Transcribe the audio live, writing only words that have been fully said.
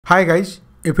Hi guys,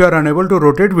 if you are unable to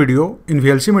rotate video in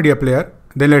VLC media player,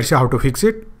 then let's see how to fix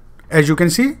it. As you can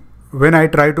see, when I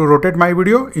try to rotate my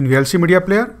video in VLC media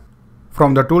player,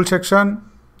 from the tool section,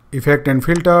 effect and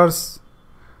filters,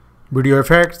 video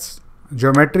effects,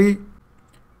 geometry,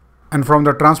 and from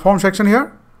the transform section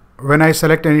here, when I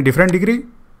select any different degree,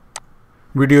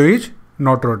 video is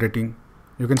not rotating.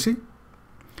 You can see.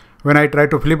 When I try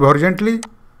to flip horizontally,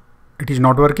 it is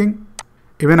not working.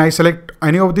 Even I select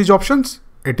any of these options,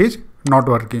 it is not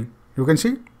working. You can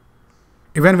see.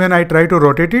 Even when I try to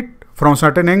rotate it from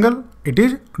certain angle, it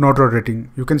is not rotating.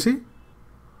 You can see.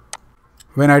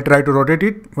 When I try to rotate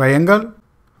it by angle,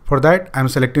 for that I am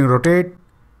selecting rotate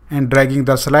and dragging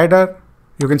the slider.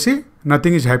 You can see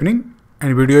nothing is happening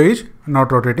and video is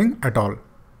not rotating at all.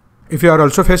 If you are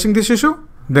also facing this issue,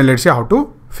 then let's see how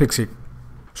to fix it.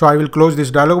 So I will close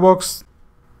this dialog box.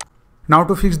 Now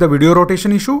to fix the video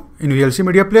rotation issue in VLC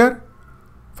media player,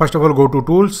 first of all go to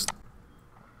tools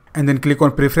and then click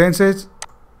on preferences.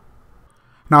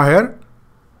 Now here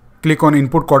click on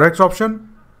input codecs option.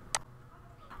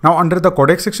 Now under the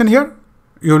codec section here,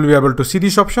 you will be able to see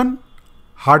this option,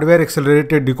 hardware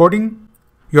accelerated decoding.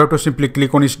 You have to simply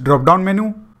click on its drop down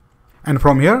menu and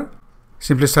from here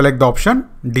simply select the option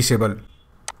disable.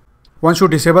 Once you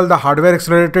disable the hardware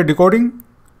accelerated decoding,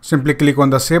 simply click on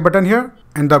the save button here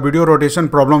and the video rotation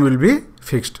problem will be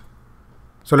fixed.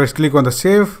 So let's click on the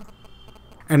save.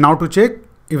 And now to check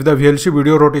if the VLC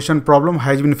video rotation problem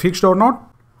has been fixed or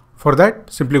not, for that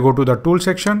simply go to the tool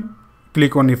section,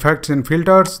 click on effects and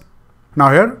filters.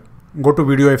 Now here go to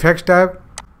video effects tab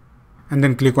and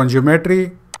then click on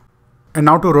geometry. And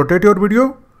now to rotate your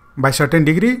video by certain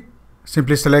degree,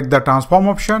 simply select the transform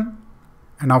option.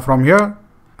 And now from here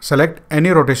select any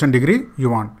rotation degree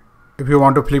you want. If you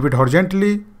want to flip it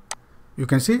horizontally, you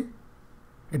can see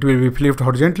it will be flipped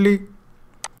horizontally.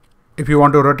 If you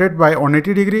want to rotate by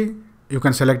 180 degree, you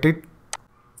can select it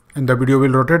and the video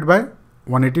will rotate by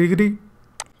 180 degree.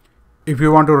 If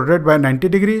you want to rotate by 90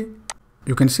 degree,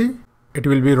 you can see it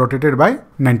will be rotated by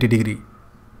 90 degree.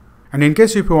 And in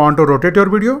case if you want to rotate your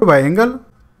video by angle,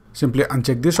 simply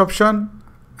uncheck this option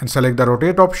and select the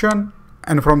rotate option.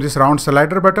 And from this round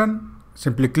slider button,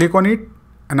 simply click on it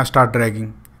and start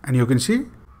dragging. And you can see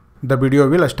the video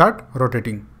will start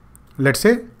rotating. Let's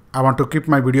say I want to keep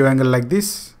my video angle like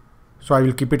this. So I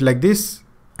will keep it like this.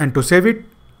 And to save it,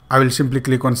 I will simply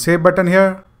click on save button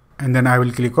here and then I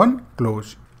will click on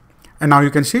close. And now you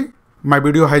can see my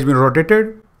video has been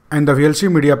rotated and the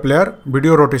VLC media player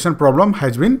video rotation problem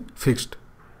has been fixed.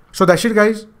 So that's it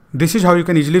guys. This is how you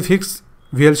can easily fix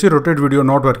VLC rotate video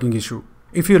not working issue.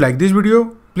 If you like this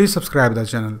video, please subscribe the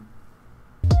channel.